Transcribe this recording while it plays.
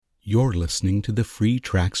You're listening to the free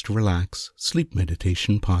Tracks to Relax Sleep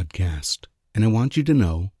Meditation podcast, and I want you to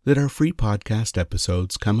know that our free podcast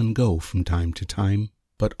episodes come and go from time to time,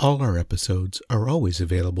 but all our episodes are always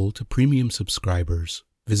available to premium subscribers.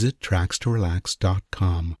 Visit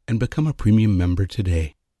trackstorelax.com and become a premium member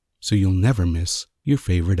today, so you'll never miss your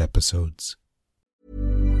favorite episodes.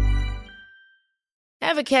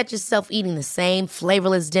 Ever catch yourself eating the same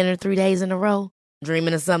flavorless dinner 3 days in a row?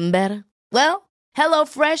 Dreaming of something better? Well,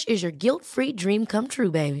 HelloFresh is your guilt-free dream come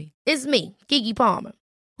true, baby. It's me, Keke Palmer.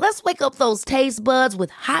 Let's wake up those taste buds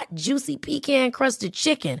with hot, juicy pecan-crusted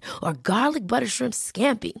chicken or garlic butter shrimp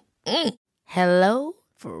scampi. Hello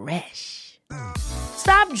Fresh.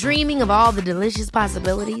 Stop dreaming of all the delicious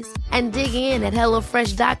possibilities and dig in at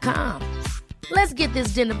HelloFresh.com. Let's get this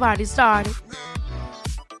dinner party started.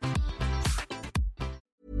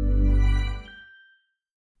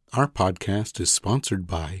 Our podcast is sponsored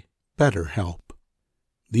by BetterHelp.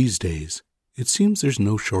 These days, it seems there's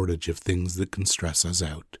no shortage of things that can stress us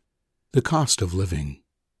out. The cost of living,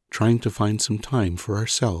 trying to find some time for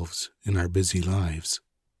ourselves in our busy lives,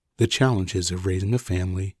 the challenges of raising a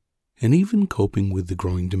family, and even coping with the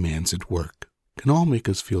growing demands at work can all make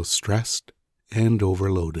us feel stressed and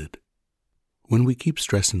overloaded. When we keep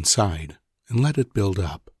stress inside and let it build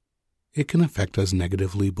up, it can affect us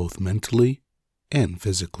negatively both mentally and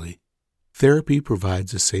physically. Therapy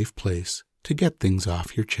provides a safe place to get things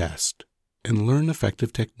off your chest and learn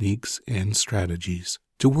effective techniques and strategies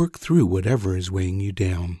to work through whatever is weighing you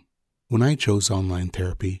down. When I chose online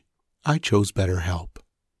therapy, I chose BetterHelp,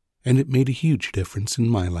 and it made a huge difference in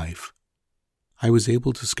my life. I was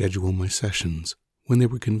able to schedule my sessions when they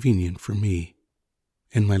were convenient for me,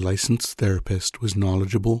 and my licensed therapist was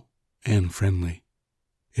knowledgeable and friendly.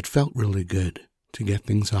 It felt really good to get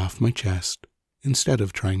things off my chest instead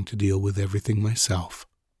of trying to deal with everything myself.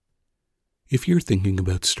 If you're thinking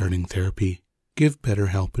about starting therapy, give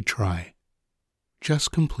BetterHelp a try.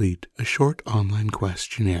 Just complete a short online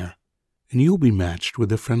questionnaire, and you'll be matched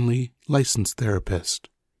with a friendly, licensed therapist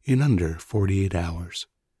in under 48 hours.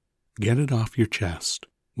 Get it off your chest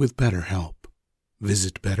with BetterHelp.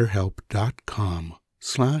 Visit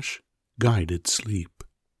BetterHelp.com/guidedsleep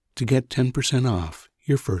to get 10% off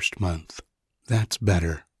your first month. That's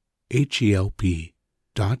better.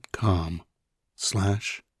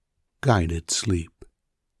 HELP.com/guidedsleep.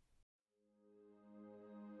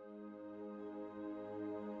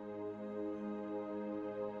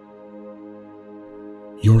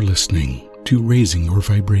 You're listening to Raising Your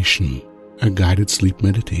Vibration, a guided sleep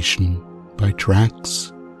meditation by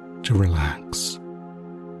Tracks to Relax.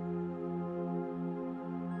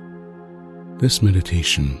 This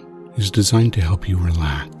meditation is designed to help you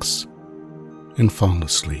relax and fall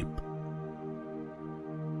asleep.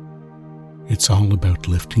 It's all about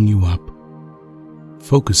lifting you up,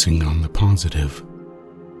 focusing on the positive,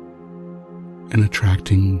 and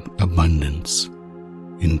attracting abundance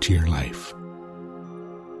into your life.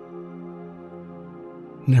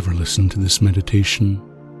 Never listen to this meditation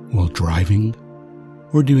while driving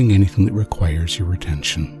or doing anything that requires your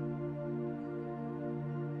attention.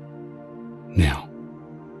 Now,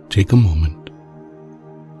 take a moment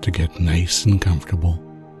to get nice and comfortable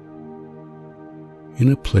in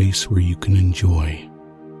a place where you can enjoy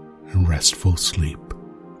a restful sleep.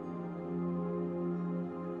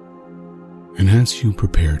 And as you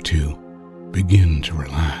prepare to begin to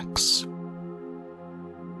relax,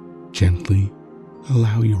 gently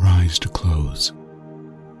allow your eyes to close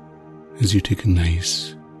as you take a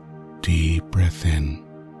nice, deep breath in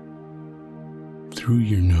through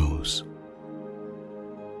your nose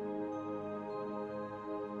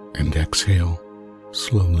and exhale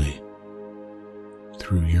slowly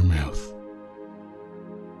through your mouth.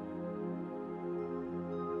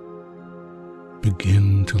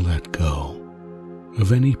 Begin to let go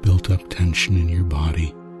of any built-up tension in your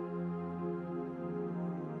body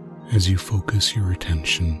as you focus your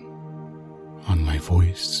attention on my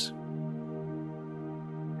voice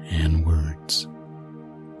and words.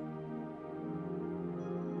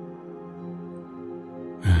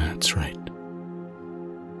 That's right.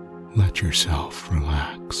 Let yourself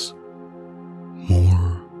relax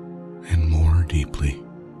more and more deeply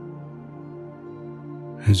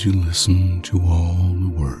as you listen to all the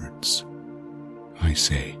words I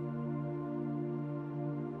say.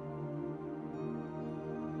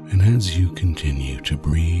 And as you continue to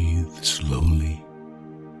breathe slowly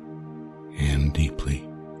and deeply,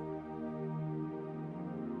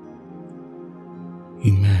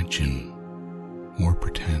 imagine or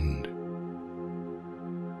pretend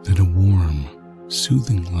that a warm,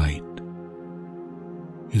 soothing light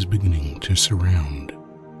is beginning to surround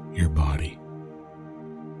your body.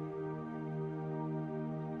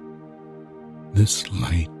 This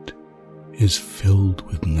light is filled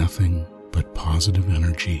with nothing but positive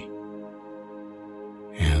energy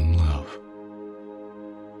and love.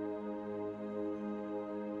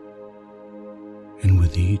 And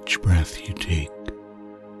with each breath you take,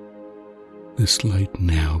 this light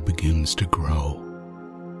now begins to grow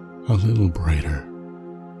a little brighter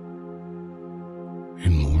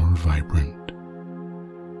and more vibrant,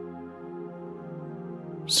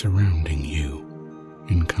 surrounding you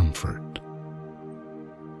in comfort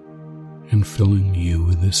and filling you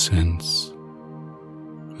with a sense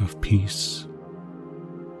of peace,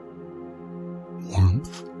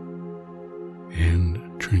 warmth, and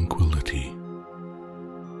tranquility.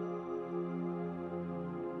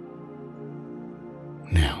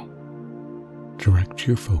 Now, direct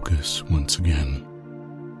your focus once again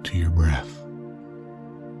to your breath.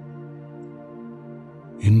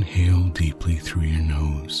 Inhale deeply through your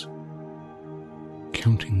nose,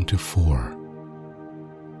 counting to 4,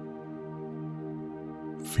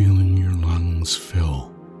 feeling your lungs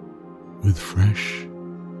fill with fresh,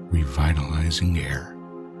 revitalizing air.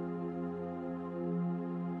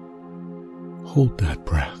 Hold that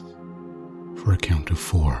breath for a count of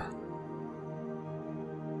 4.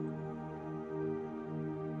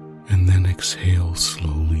 And then exhale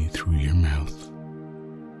slowly through your mouth,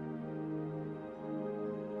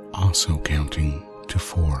 also counting to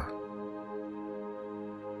 4.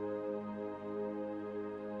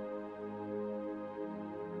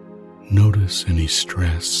 Notice any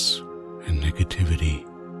stress and negativity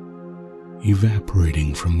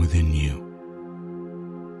evaporating from within you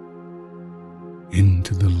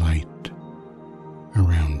into the light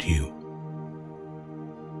around you.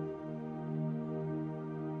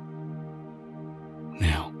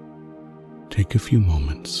 Now, take a few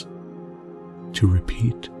moments to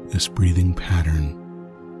repeat this breathing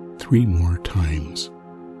pattern 3 more times,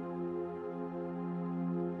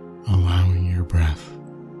 allowing your breath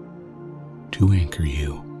to anchor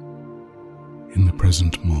you in the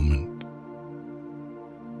present moment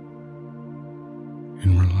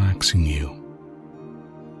and relaxing you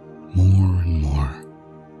more and more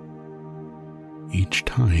each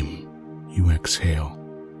time you exhale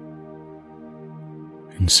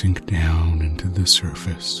and sink down into the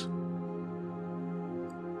surface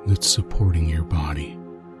that's supporting your body.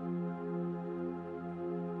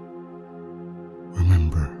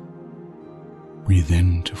 Remember, breathe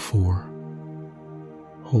in to 4,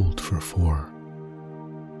 hold for 4,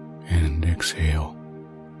 and exhale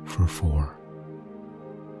for 4.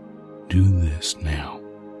 Do this now.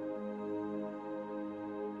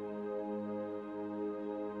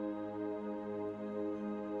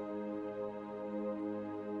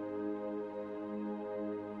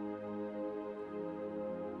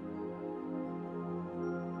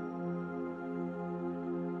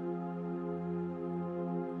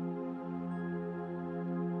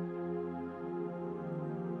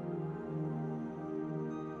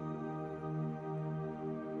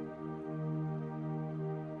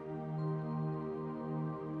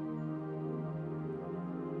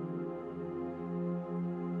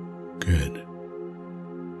 Good.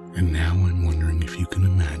 And now I'm wondering if you can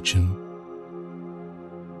imagine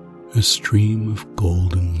a stream of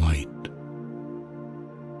golden light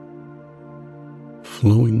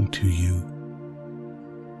flowing to you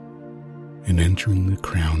and entering the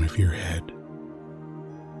crown of your head.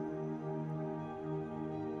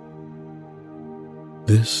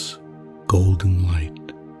 This golden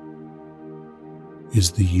light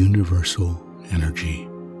is the universal energy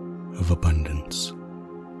of abundance,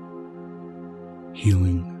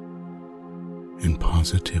 healing, and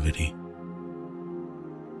positivity.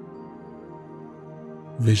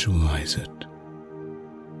 Visualize it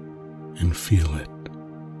and feel it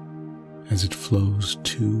as it flows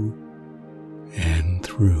to and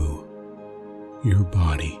through your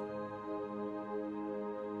body,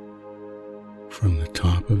 from the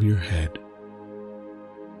top of your head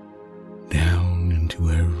down into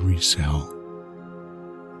every cell,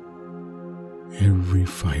 every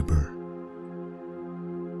fiber,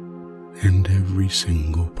 and every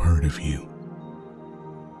single part of you.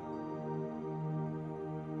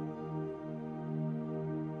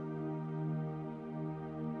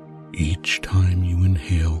 Each time you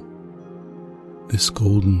inhale, this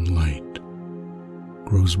golden light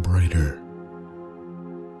grows brighter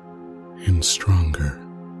and stronger,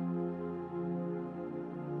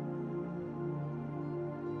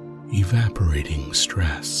 evaporating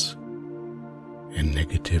stress and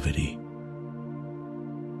negativity,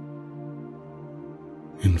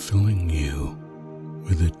 and filling you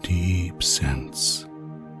with a deep sense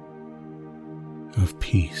of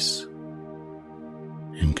peace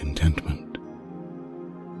and contentment.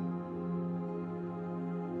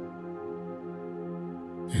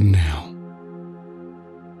 And now,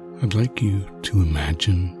 I'd like you to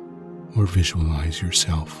imagine or visualize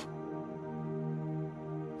yourself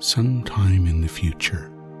sometime in the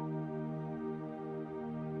future,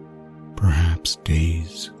 perhaps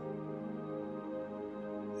days,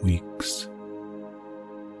 weeks,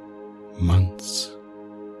 months,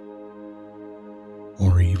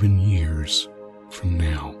 or even years from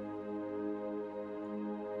now.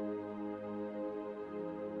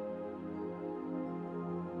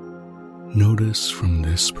 Notice from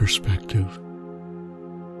this perspective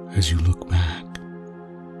as you look back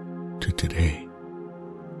to today,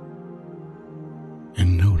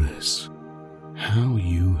 and notice how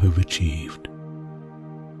you have achieved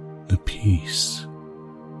the peace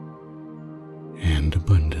and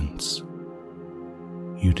abundance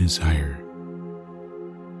you desire.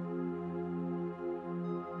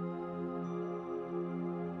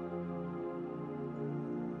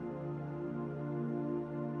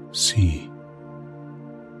 See,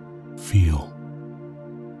 feel,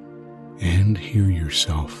 and hear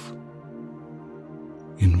yourself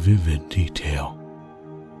in vivid detail,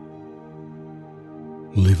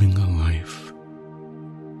 living a life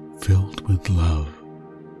filled with love,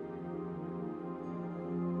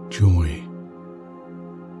 joy,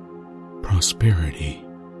 prosperity,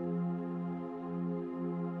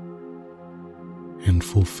 and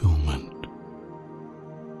fulfillment.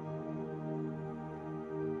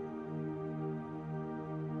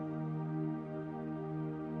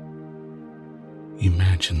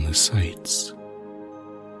 Imagine the sights,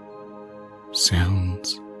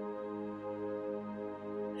 sounds,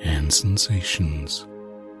 and sensations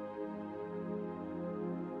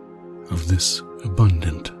of this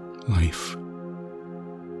abundant life,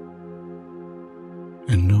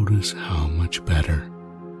 and notice how much better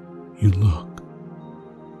you look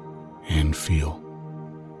and feel.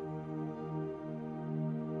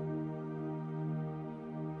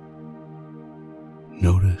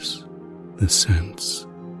 Notice the sense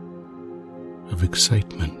of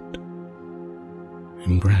excitement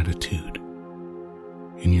and gratitude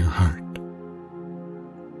in your heart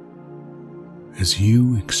as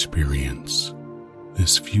you experience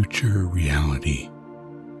this future reality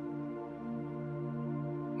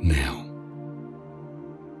now.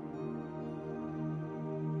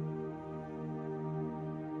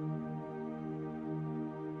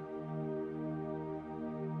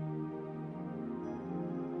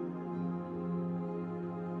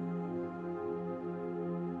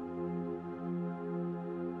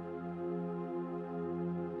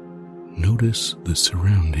 Notice the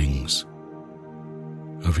surroundings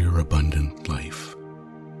of your abundant life.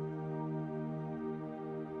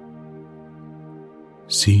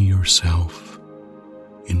 See yourself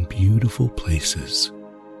in beautiful places.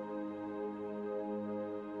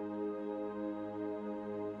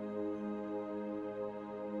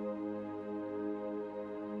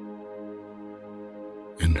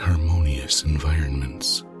 And harmonious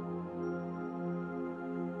environments.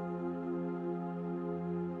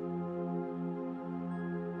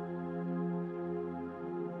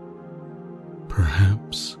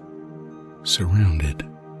 Perhaps surrounded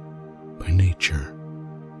by nature,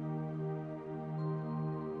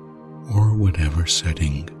 or whatever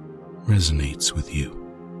setting resonates with you.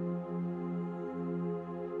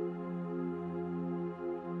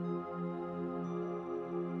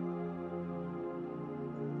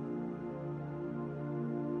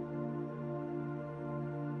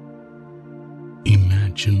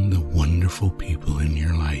 Imagine the wonderful people in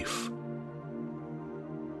your life.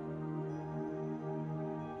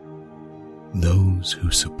 Those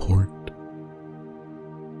who support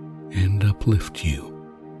and uplift you,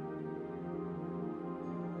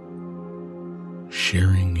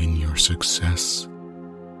 sharing in your success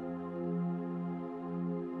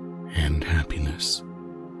and happiness.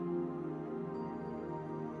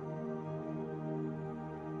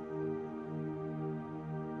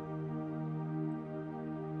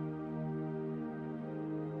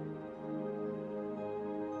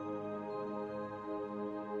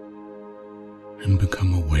 And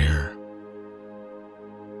become aware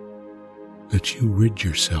that you rid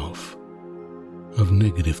yourself of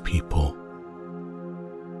negative people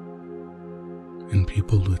and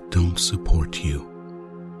people that don't support you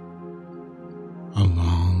a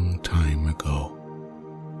long time ago.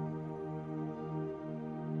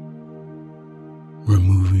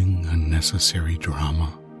 Removing unnecessary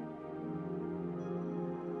drama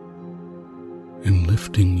and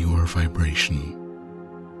lifting your vibration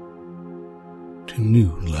to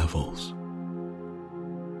new levels.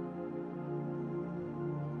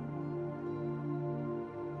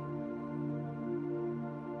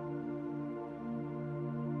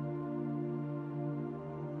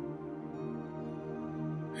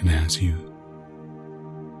 And as you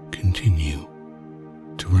continue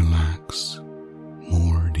to relax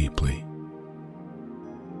more deeply,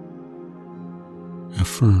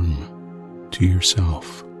 affirm to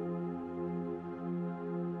yourself,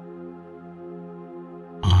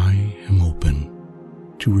 I am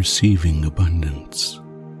open to receiving abundance.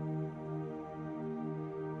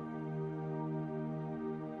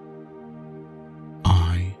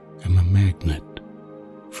 I am a magnet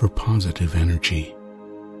for positive energy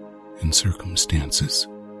and circumstances.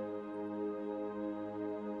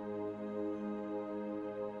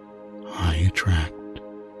 I attract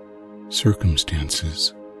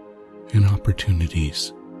circumstances and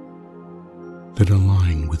opportunities that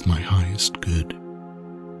align with my highest good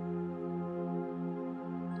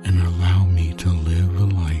and allow me to live a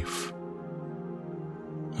life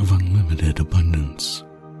of unlimited abundance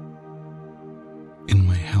in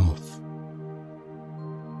my health,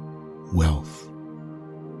 wealth,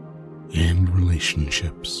 and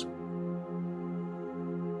relationships.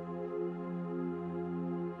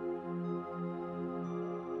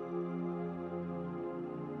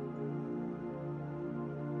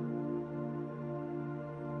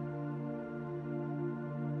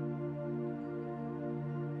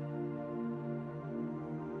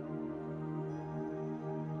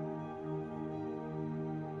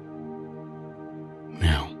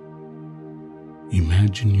 Now,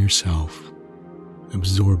 imagine yourself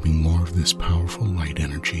absorbing more of this powerful light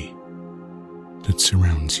energy that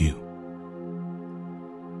surrounds you.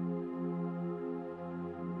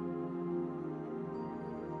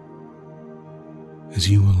 As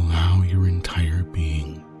you allow your entire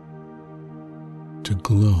being to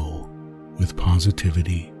glow with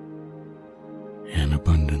positivity and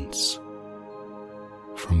abundance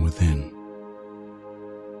from within.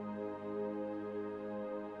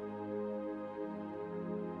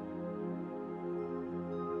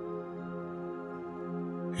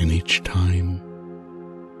 And each time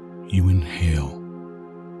you inhale,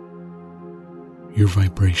 your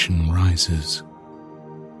vibration rises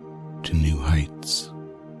to new heights,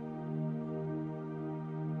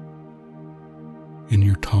 and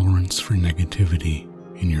your tolerance for negativity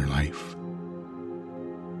in your life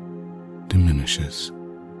diminishes.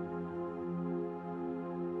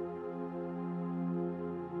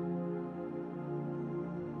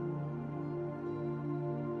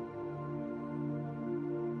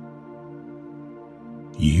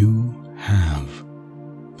 You have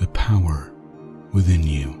the power within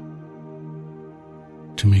you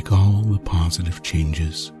to make all the positive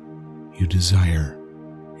changes you desire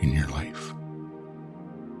in your life.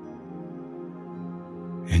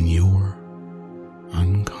 And your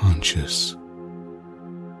unconscious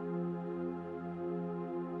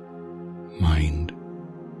mind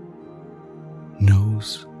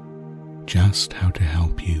knows just how to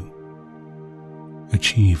help you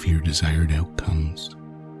achieve your desired outcomes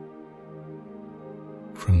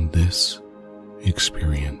from this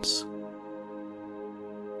experience.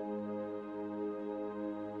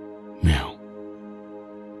 Now,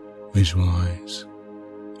 visualize,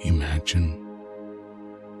 imagine,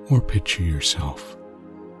 or picture yourself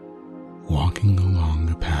walking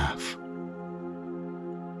along a path.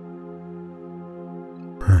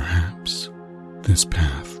 Perhaps this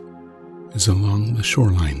path is along the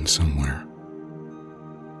shoreline somewhere,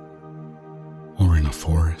 or in a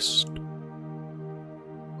forest,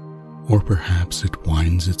 or perhaps it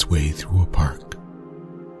winds its way through a park.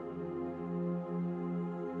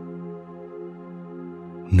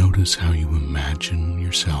 Notice how you imagine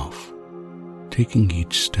yourself taking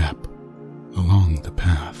each step along the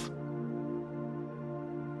path.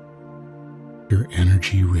 Your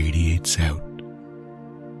energy radiates out,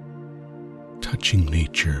 touching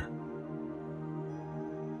nature,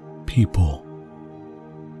 people,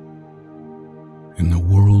 and the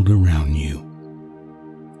world around you.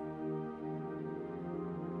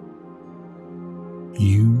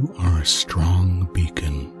 You are a strong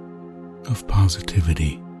beacon of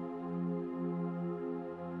positivity,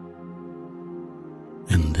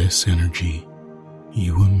 and this energy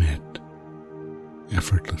you emit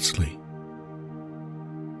effortlessly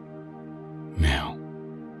now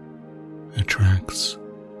attracts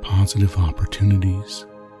positive opportunities,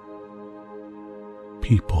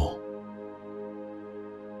 people,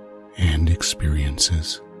 and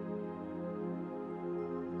experiences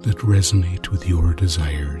that resonate with your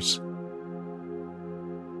desires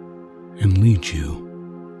and lead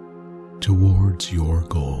you towards your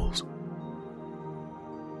goals.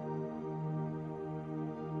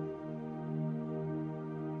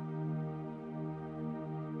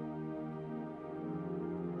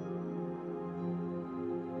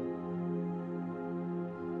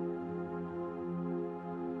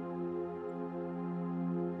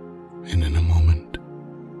 And in a moment,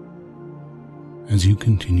 as you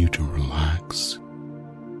continue to relax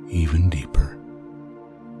even deeper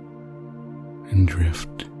and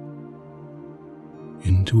drift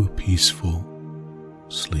into a peaceful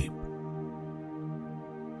sleep,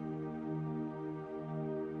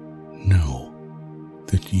 know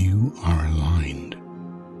that you are aligned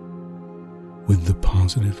with the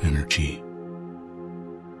positive energy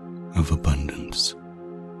of abundance.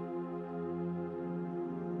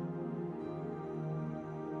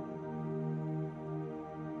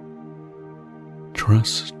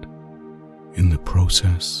 Trust in the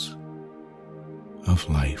process of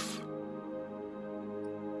life.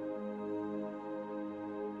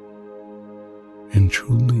 And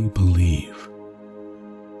truly believe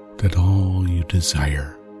that all you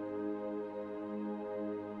desire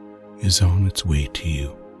is on its way to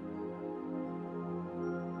you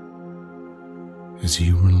as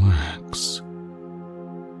you relax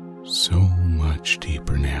so much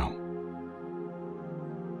deeper now.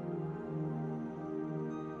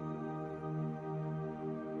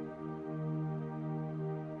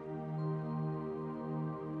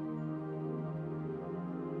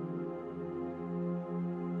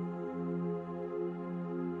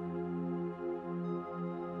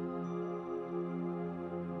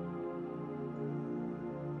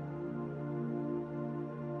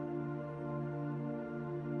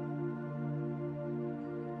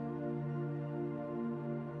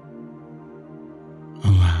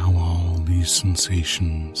 Allow all these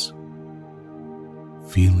sensations,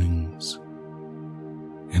 feelings,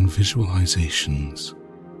 and visualizations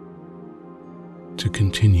to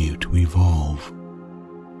continue to evolve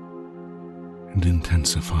and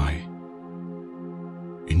intensify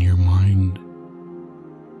in your mind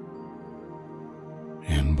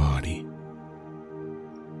and body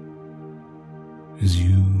as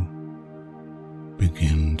you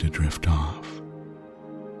begin to drift off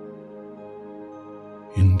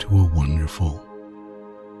into a wonderful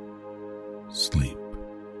sleep.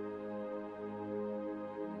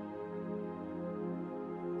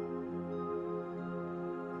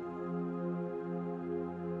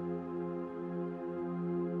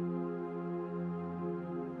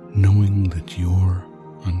 Knowing that your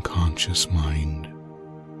unconscious mind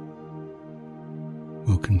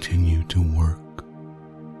will continue to work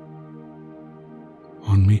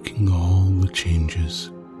on making all the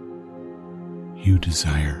changes you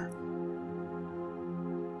desire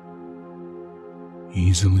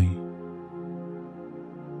easily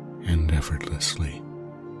and effortlessly.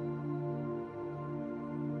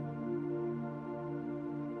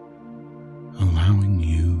 Allowing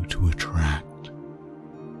you to attract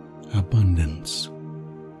abundance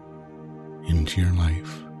into your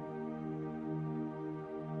life,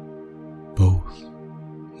 both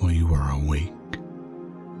while you are awake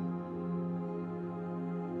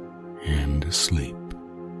and asleep.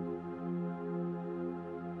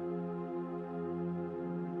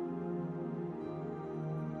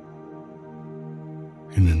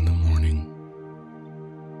 And in the morning,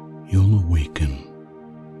 you'll awaken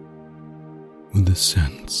with a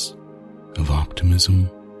sense of optimism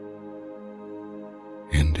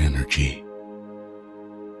and energy,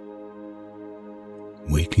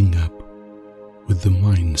 waking up with the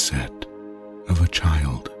mindset of a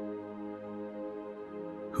child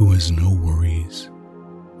who has no worries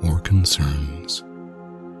or concerns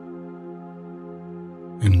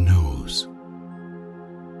and knows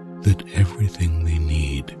that everything they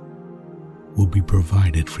need will be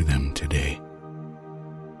provided for them today.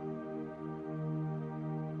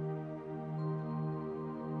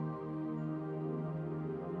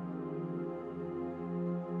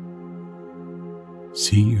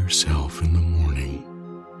 See yourself in the morning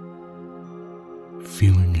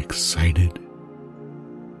feeling excited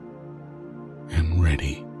and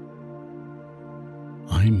ready.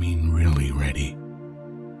 I mean really ready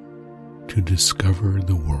to discover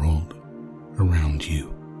the world around you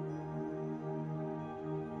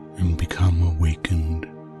and become awakened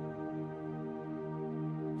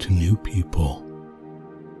to new people,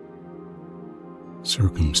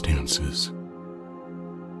 circumstances,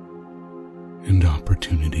 and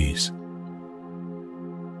opportunities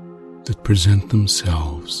that present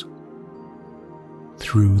themselves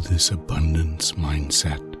through this abundance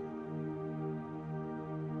mindset.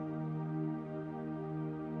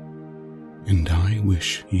 And I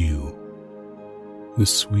wish you the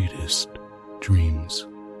sweetest dreams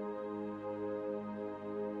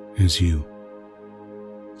as you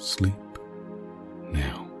sleep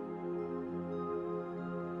now.